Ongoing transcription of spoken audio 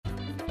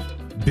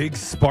Big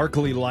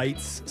sparkly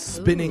lights,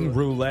 spinning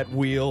roulette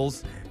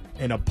wheels,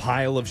 and a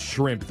pile of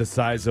shrimp the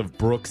size of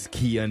Brooks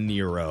Kia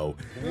Nero.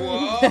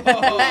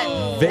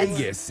 Whoa!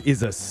 Vegas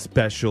is a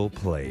special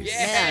place.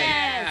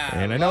 Yeah!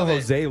 And I know Love it.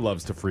 Jose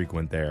loves to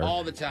frequent there.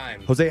 All the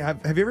time. Jose,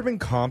 have you ever been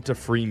comped a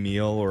free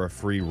meal or a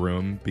free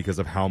room because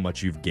of how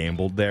much you've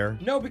gambled there?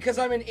 No, because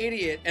I'm an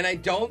idiot and I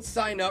don't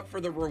sign up for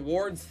the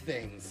rewards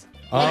things.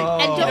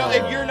 Oh. You know,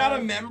 if you're not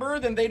a member,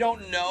 then they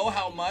don't know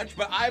how much,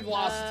 but I've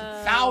lost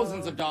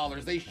thousands of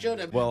dollars. They should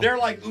have. Well- They're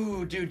like,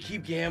 ooh, dude,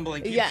 keep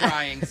gambling, keep Yeah.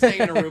 trying, stay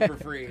in a room for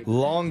free.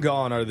 Long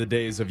gone are the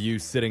days of you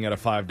sitting at a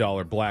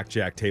 $5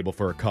 blackjack table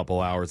for a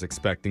couple hours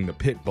expecting the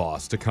pit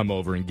boss to come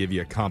over and give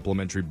you a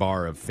complimentary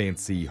bar of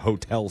fancy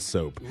hotel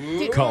soap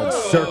called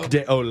Cirque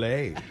de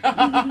Olay.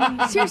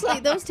 Seriously,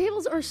 those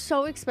tables are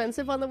so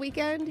expensive on the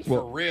weekend.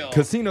 For real.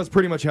 Casinos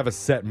pretty much have a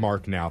set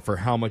mark now for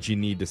how much you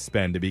need to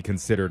spend to be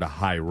considered a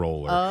high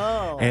roller.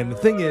 Oh. And the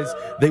thing is,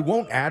 they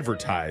won't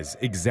advertise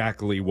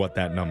exactly what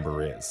that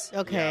number is.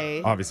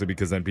 Okay. Obviously,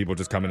 because then people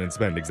just come in and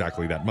spend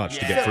exactly that much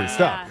to get free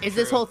stuff. Is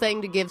this whole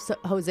thing to give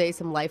Jose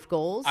some life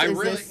goals? I Is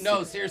really, this...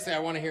 no, seriously, I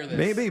want to hear this.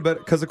 Maybe, but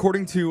because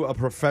according to a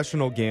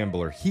professional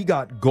gambler, he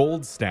got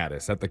gold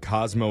status at the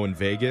Cosmo in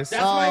Vegas.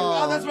 That's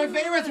my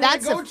favorite.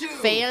 That's where I a go to.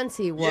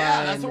 fancy one.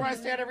 Yeah, that's where I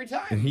stay at every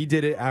time. And he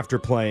did it after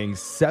playing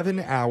 7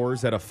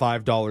 hours at a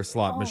 $5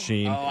 slot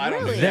machine. Oh, I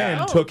don't Really? do Then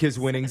that. took his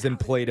winnings and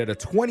played at a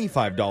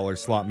 $25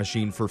 slot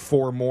machine for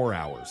 4 more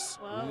hours.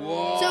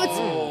 Whoa. So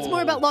it's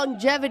more about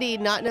longevity,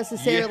 not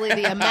necessarily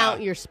the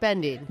amount you're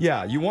spending.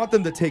 Yeah, you want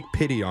them to take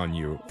pity on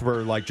you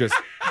for like just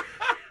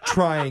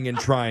trying and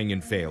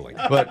failing.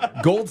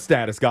 But gold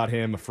status got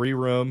him a free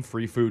room,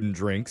 free food and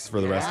drinks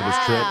for the rest of his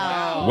trip.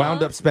 Wow.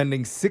 Wound up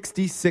spending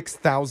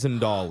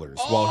 $66,000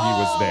 while he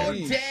was there.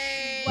 Dang.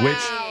 Which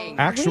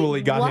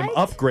actually got him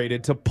What?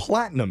 upgraded to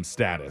platinum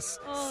status,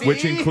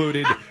 which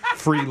included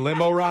free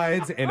limo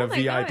rides and a my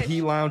VIP gosh.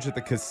 lounge at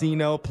the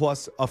casino,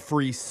 plus a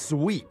free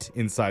suite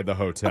inside the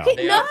hotel. Okay,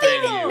 They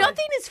upgraded you.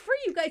 nothing is free,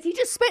 you guys. He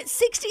just spent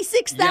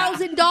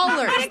 $66,000.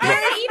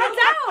 It evens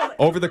out.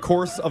 Over the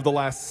course of the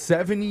last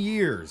 7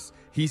 years,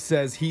 he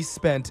says he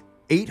spent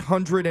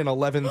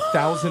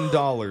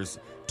 $811,000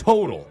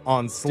 total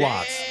on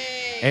slots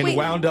and Wait.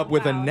 wound up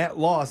with a net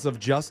loss of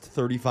just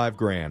 35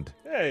 grand.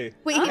 Hey.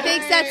 Wait, he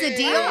thinks that's a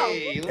deal?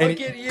 Hey, look And at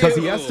you. because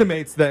he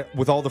estimates that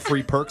with all the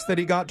free perks that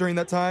he got during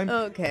that time,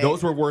 Okay.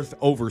 those were worth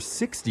over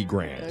 60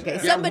 grand. Okay,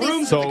 Yeah, somebody.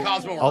 rooms So at the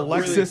Cosmo are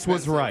Alexis really was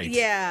expensive. right.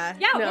 Yeah,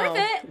 No. worth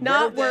it.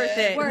 Not Worth worth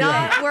it. it. Worth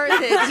Not it.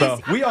 worth it. So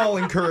we all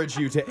encourage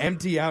you to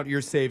empty out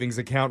your savings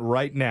account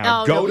right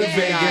now. Oh, Go no, to yeah.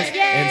 Vegas Yay!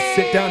 and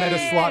sit down at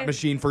a slot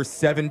machine for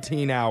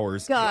 17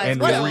 hours Guys,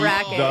 and what a reap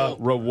racket. the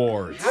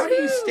rewards. How do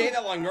you stay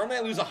that long? Normally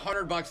I lose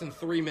 $100 in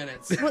 3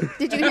 minutes. Well,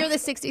 did you hear the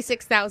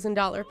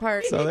 $66,000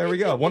 part? So there we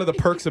go. One of the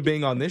perks of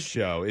being on this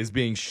show is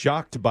being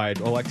shocked by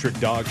an electric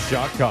dog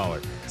shock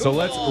collar. So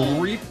let's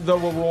reap the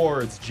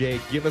rewards, Jake.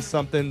 Give us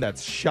something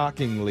that's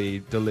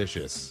shockingly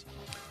delicious.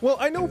 Well,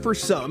 I know for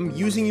some,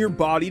 using your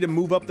body to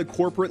move up the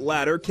corporate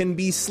ladder can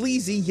be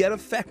sleazy yet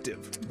effective.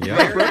 Yeah.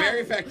 Very, very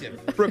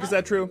effective. Brooke, is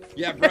that true?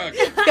 Yeah, Brooke.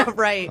 Yeah,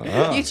 right.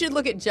 Ah. You should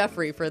look at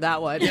Jeffrey for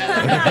that one.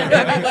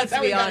 Yeah. Let's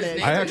That be we got his honest.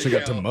 name. I actually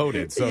got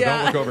demoted, so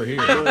Yeah. don't look over here.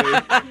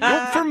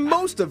 Well, for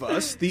most of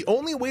us, the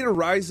only way to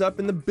rise up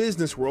in the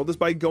business world is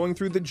by going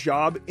through the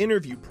job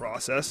interview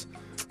process,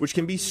 which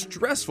can be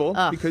stressful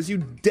because you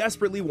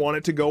desperately want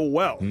it to go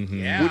well.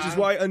 Yeah. Which is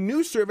why a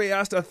new survey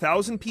asked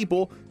 1,000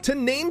 people to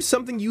name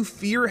something you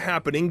fear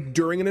happening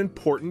during an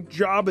important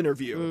job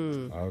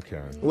interview.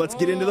 Okay. Let's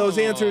get into those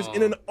answers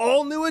in an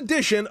all-new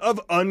edition of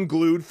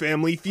Unglued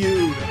Family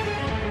Feud.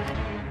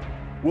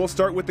 We'll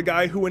start with the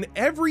guy who in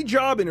every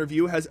job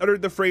interview has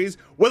uttered the phrase,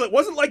 "Well, it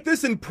wasn't like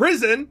this in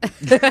prison."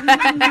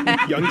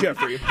 Young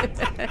Jeffrey.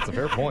 That's a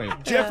fair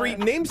point. Jeffrey,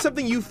 name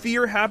something you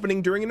fear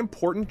happening during an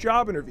important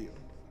job interview.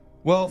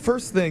 Well,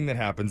 first thing that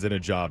happens in a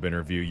job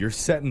interview, you're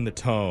setting the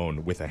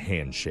tone with a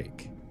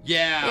handshake.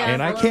 Yeah.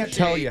 And I First can't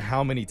tell shake. you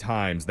how many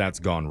times that's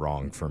gone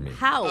wrong for me.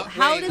 How? Oh,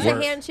 How wait, does Where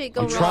a handshake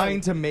go I'm wrong? trying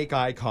to make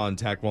eye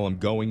contact while I'm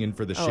going in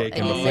for the shake,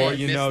 and and before you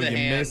you miss know, the you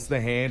hand. miss the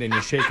hand and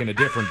you're shaking a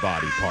different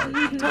body part.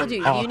 I told you,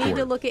 you Awkward. need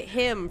to look at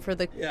him for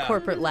the Yeah.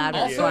 corporate ladder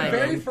Also, climb.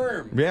 very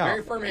firm. Yeah.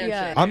 Very firm handshake.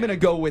 Yeah. I'm going to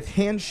go with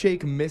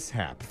handshake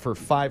mishap for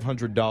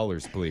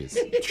 $500, please.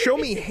 Show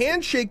me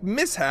handshake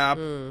mishap.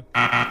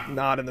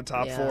 Not in the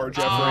top Yeah. four,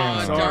 Jeffrey.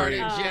 Oh, darn Sorry.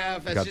 it,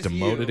 Jeff. That's Got just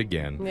demoted you.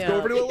 again. Yeah. Go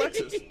over to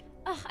Alexis.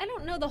 Ugh, I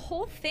don't know the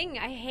whole thing.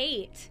 I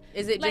hate.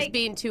 Is it just Like-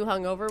 being too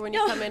hungover when you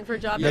No. come in for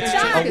job Yeah. interviews?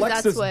 That's 'Cause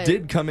Alexis that's what,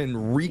 did come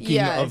in reeking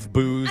Yeah. of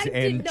booze I did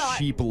and not.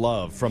 cheap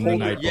love from the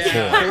Hold night it. Yeah.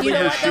 before. Holding You know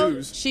her what, though?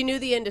 shoes. She knew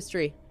the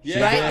industry,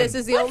 Yeah. right? This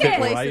is the only Okay.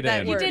 place Right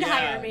that in. You works. did Yeah.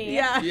 hire me.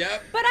 Yeah.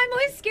 Yep. But I'm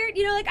always scared,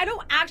 like, I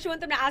don't actually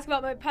want them to ask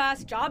about my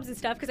past jobs and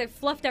stuff because I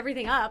fluffed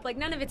everything up. Like,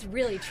 none of it's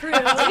really true. So,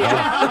 like,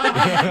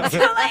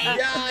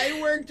 Yeah, I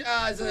worked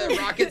as a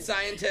rocket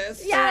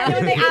scientist. yeah, I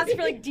know they ask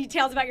for, like,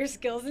 details about your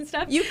skills and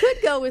stuff. You could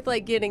go with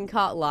like getting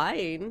caught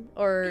lying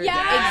or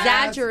Yeah.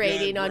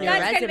 exaggerating That's on good. your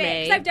That's kind of it.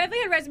 resume. 'Cause I've definitely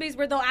had resumes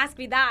where they'll ask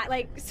me that,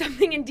 like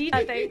something in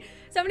detail thing.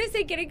 So I'm gonna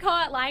say getting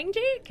caught lying,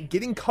 Jake.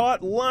 Getting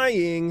caught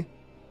lying.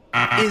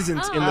 isn't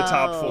in the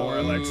top 4,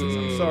 Alexis.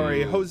 I'm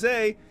sorry.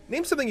 Jose,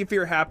 name something you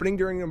fear happening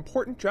during an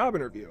important job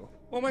interview.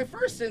 Well, my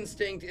first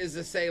instinct is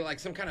to say like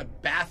some kind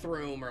of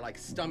bathroom or like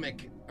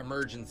stomach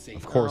emergency.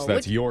 Of course,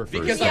 that's your first.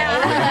 Because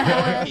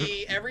I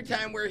pee every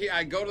time we're here.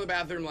 I go to the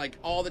bathroom like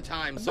all the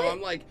time. So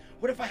I'm like,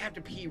 what if I have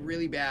to pee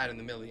really bad in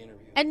the middle of the interview?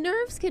 And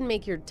nerves can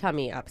make your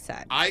tummy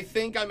upset. I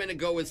think I'm going to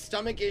go with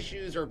stomach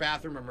issues or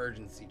bathroom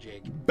emergency,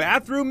 Jake.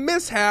 Bathroom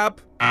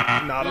mishap,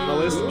 not on the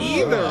list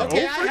either. Okay,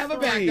 0 I for have a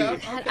 3.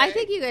 backup. God, Okay. I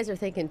think you guys are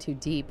thinking too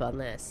deep on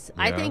this.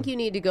 I Yeah. think you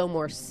need to go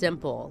more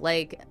simple.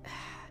 Like,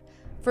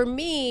 for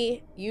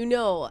me,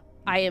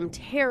 I am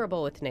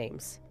terrible with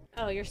names.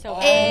 Oh, you're so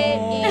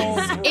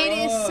It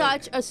is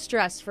such a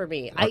stress for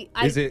me.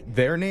 Is it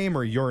their name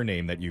or your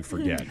name that you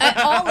forget?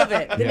 All of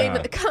it. The name Yeah.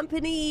 of the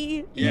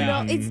company.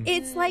 Yeah.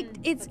 It's like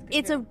it's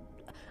a.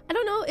 I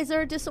don't know. Is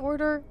there a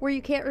disorder where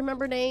you can't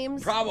remember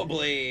names?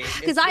 Probably.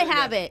 Because I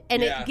have it,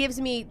 and Yeah. it gives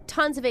me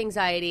tons of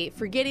anxiety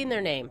forgetting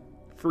their name.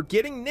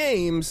 Forgetting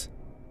names,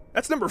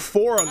 that's number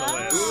 4 on the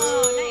list.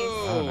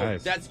 Oh,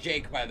 nice. That's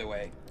Jake, by the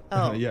way.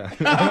 Oh, Yeah.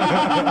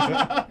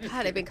 God,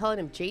 I've been calling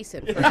him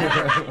Jason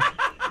forever.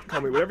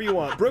 Call me whatever you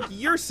want. Brooke,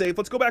 you're safe.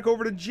 Let's go back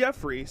over to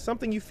Jeffrey.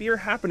 Something you fear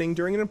happening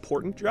during an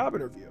important job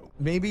interview.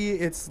 Maybe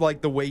it's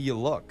like the way you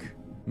look.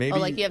 Maybe. Oh,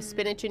 like you have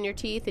spinach in your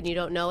teeth and you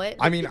don't know it?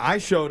 I mean, I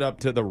showed up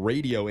to the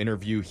radio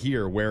interview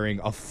here wearing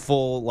a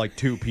full like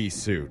 2-piece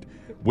suit,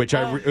 which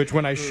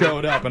when I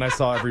showed up and I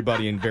saw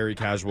everybody in very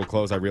casual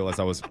clothes, I realized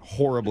I was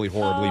horribly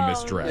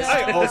misdressed.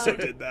 I also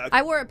did that.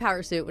 I wore a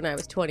power suit when I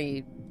was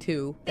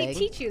 22. They thing.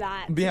 teach you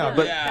that. Yeah,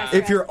 but Yeah.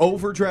 if you're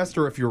overdressed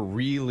or if you're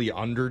really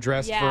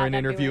underdressed Yeah, for an that'd be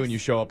interview and worse. you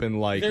show up in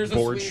like There's a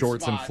board sweet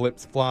shorts and spot.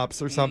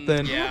 flip-flops or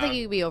something. I don't think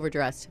you could be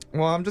overdressed.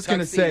 Well, I'm just going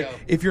to say,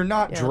 Tuxedo. if you're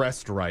not Yeah.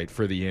 dressed right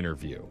for the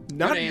interview,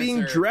 Not Good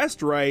being answer.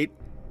 dressed right,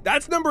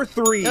 that's number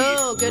 3.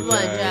 Oh, good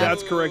one, Jeff.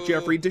 That's correct,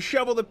 Jeffrey.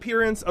 Disheveled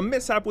appearance, a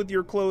mishap with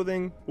your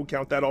clothing. We'll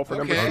count that all for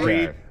number Okay. 3.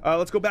 Okay.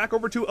 Let's go back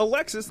over to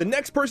Alexis. The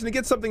next person to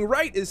get something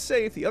right is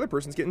safe. The other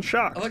person's getting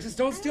shocked. Alexis,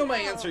 don't steal my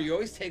answer. You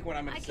always take what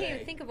I'm going I to can't say.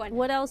 even think of one.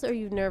 What else are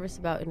you nervous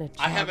about in a job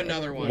I have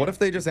another one. what if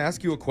they just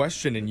ask you a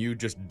question and you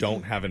just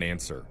don't have an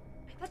answer?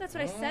 I thought that's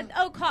what I said.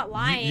 Oh, caught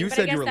lying. You but I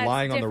said guess you were that's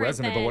lying on the different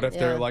resume, but what if Yeah.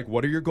 they're like,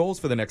 what are your goals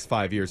for the next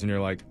 5 years? And you're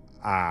like,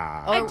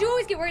 I do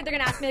always get worried they're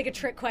going to ask me like a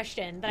trick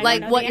question. That I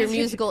Like don't know what the your answer to.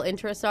 musical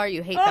interests are?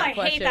 You hate Oh, that I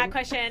question. hate that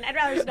question. I'd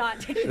rather just not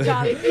take the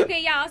job.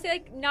 Okay, yeah, I'll say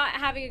like not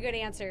having a good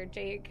answer,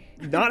 Jake.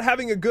 Not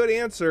having a good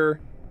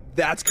answer,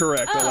 that's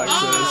correct, Alexis.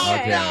 Oh,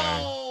 Okay.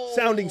 no.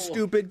 Sounding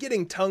stupid,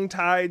 getting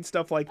tongue-tied,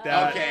 stuff like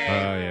that. Okay.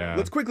 yeah.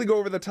 Let's quickly go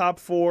over the top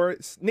 4.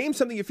 Name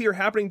something you fear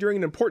happening during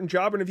an important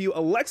job interview.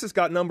 Alexis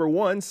got number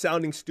 1,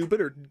 sounding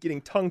stupid or getting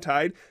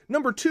tongue-tied.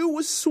 Number 2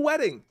 was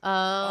sweating,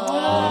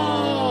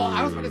 Oh,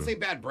 I was going to say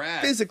bad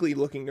breath. physically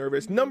looking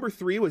nervous. Number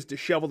 3 was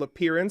disheveled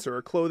appearance or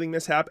a clothing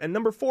mishap. And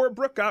number 4,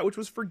 Brooke got, which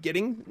was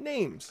forgetting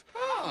names.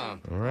 Huh.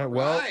 All right,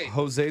 well, right.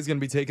 Jose's going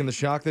to be taking the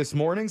shock this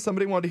morning.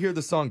 Somebody wanted to hear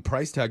the song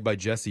Price Tag by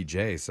Jessie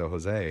J. So,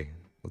 Jose,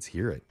 let's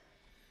hear it.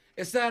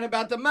 It's not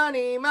about the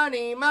money,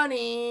 money,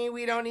 money.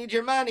 We don't need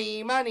your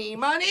money, money,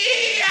 money.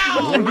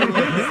 Ow!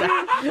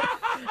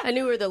 I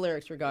knew where the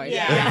lyrics were going.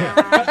 Yeah.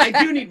 But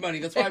I do need money.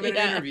 That's why I'm in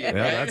an interview. Yeah,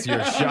 right? that's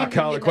your shock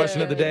collar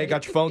question of the day.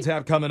 Got your phone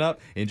tab coming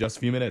up in just a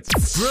few minutes.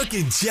 Brooke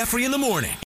and Jeffrey in the morning.